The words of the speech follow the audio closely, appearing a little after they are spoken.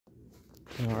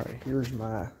Alright, here's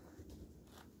my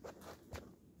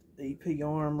EP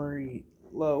armory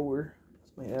lower.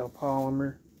 It's made out of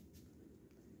polymer.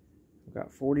 I've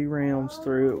got 40 rounds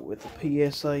through it with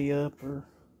the PSA upper.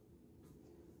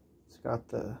 It's got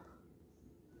the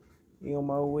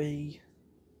MOE.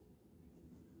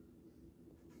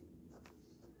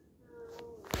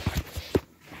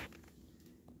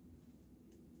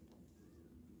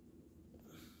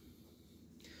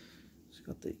 It's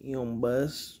got the M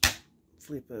bus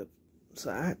flip up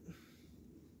sight.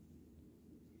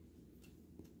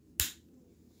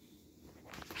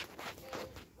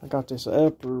 I got this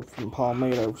upper from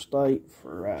Palmetto State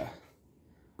for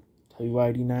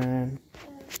 $2.89,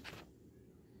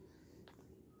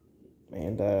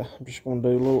 and I'm just going to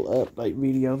do a little update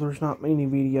video. There's not many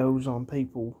videos on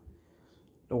people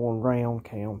doing round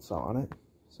counts on it,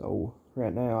 so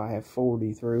right now I have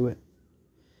 40 through it,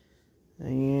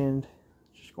 and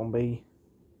it's just going to be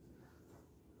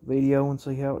a video and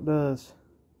see how it does.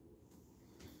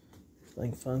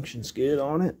 Everything functions good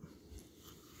on it.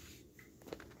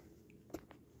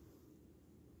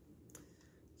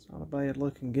 Not a bad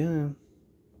looking gun.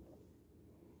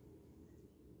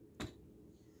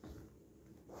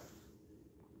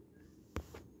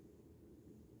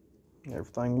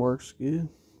 Everything works good.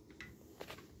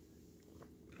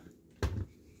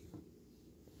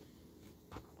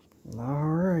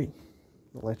 Alright,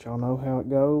 I'll let y'all know how it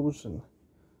goes, and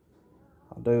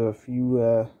I'll do a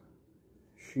few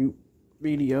shoot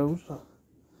videos.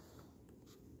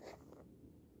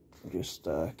 Just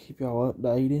keep y'all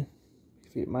updated.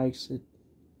 If it makes it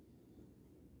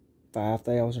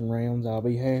 5,000 rounds, I'll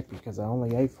be happy, because I only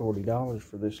gave $40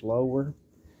 for this lower.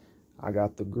 I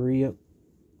got the grip,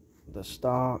 the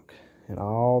stock, and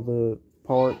all the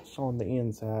parts on the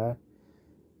inside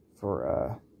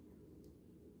for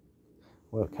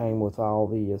well, it came with all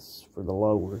this for the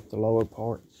lower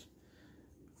parts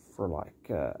for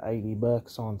like 80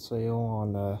 bucks on sale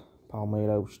on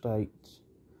Palmetto State's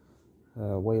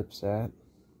website.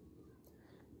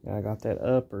 And I got that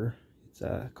upper. It's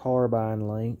a carbine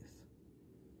length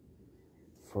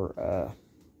for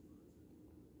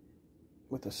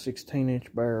with a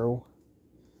 16-inch barrel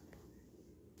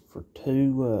for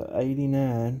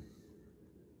 $2.89.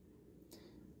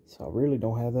 So I really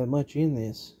don't have that much in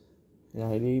this.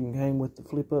 And it even came with the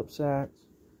flip-up sights.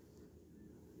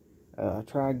 I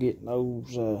tried getting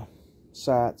those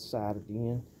sights sighted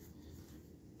in.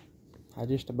 I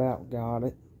just about got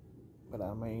it, but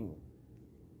I mean,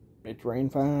 it ran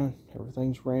fine.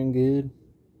 Everything's ran good.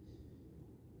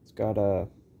 It's got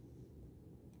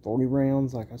 40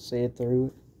 rounds, like I said, through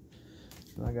it.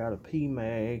 And I got a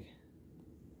P-mag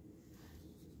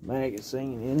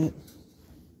magazine in it.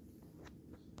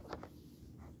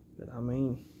 But I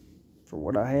mean, for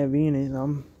what I have in it,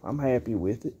 I'm happy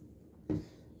with it.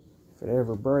 If it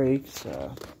ever breaks, I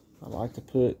like to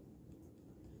put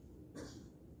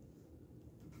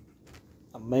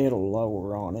a metal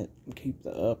lower on it and keep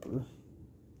the upper.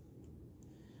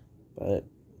 But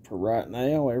for right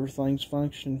now, everything's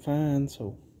functioning fine,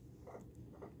 so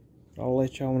I'll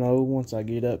let y'all know once I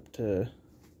get up to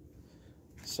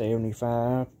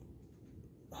 75,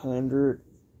 100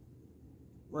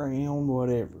 round,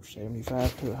 whatever,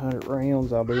 75 to 100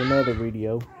 rounds, I'll do another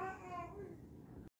video.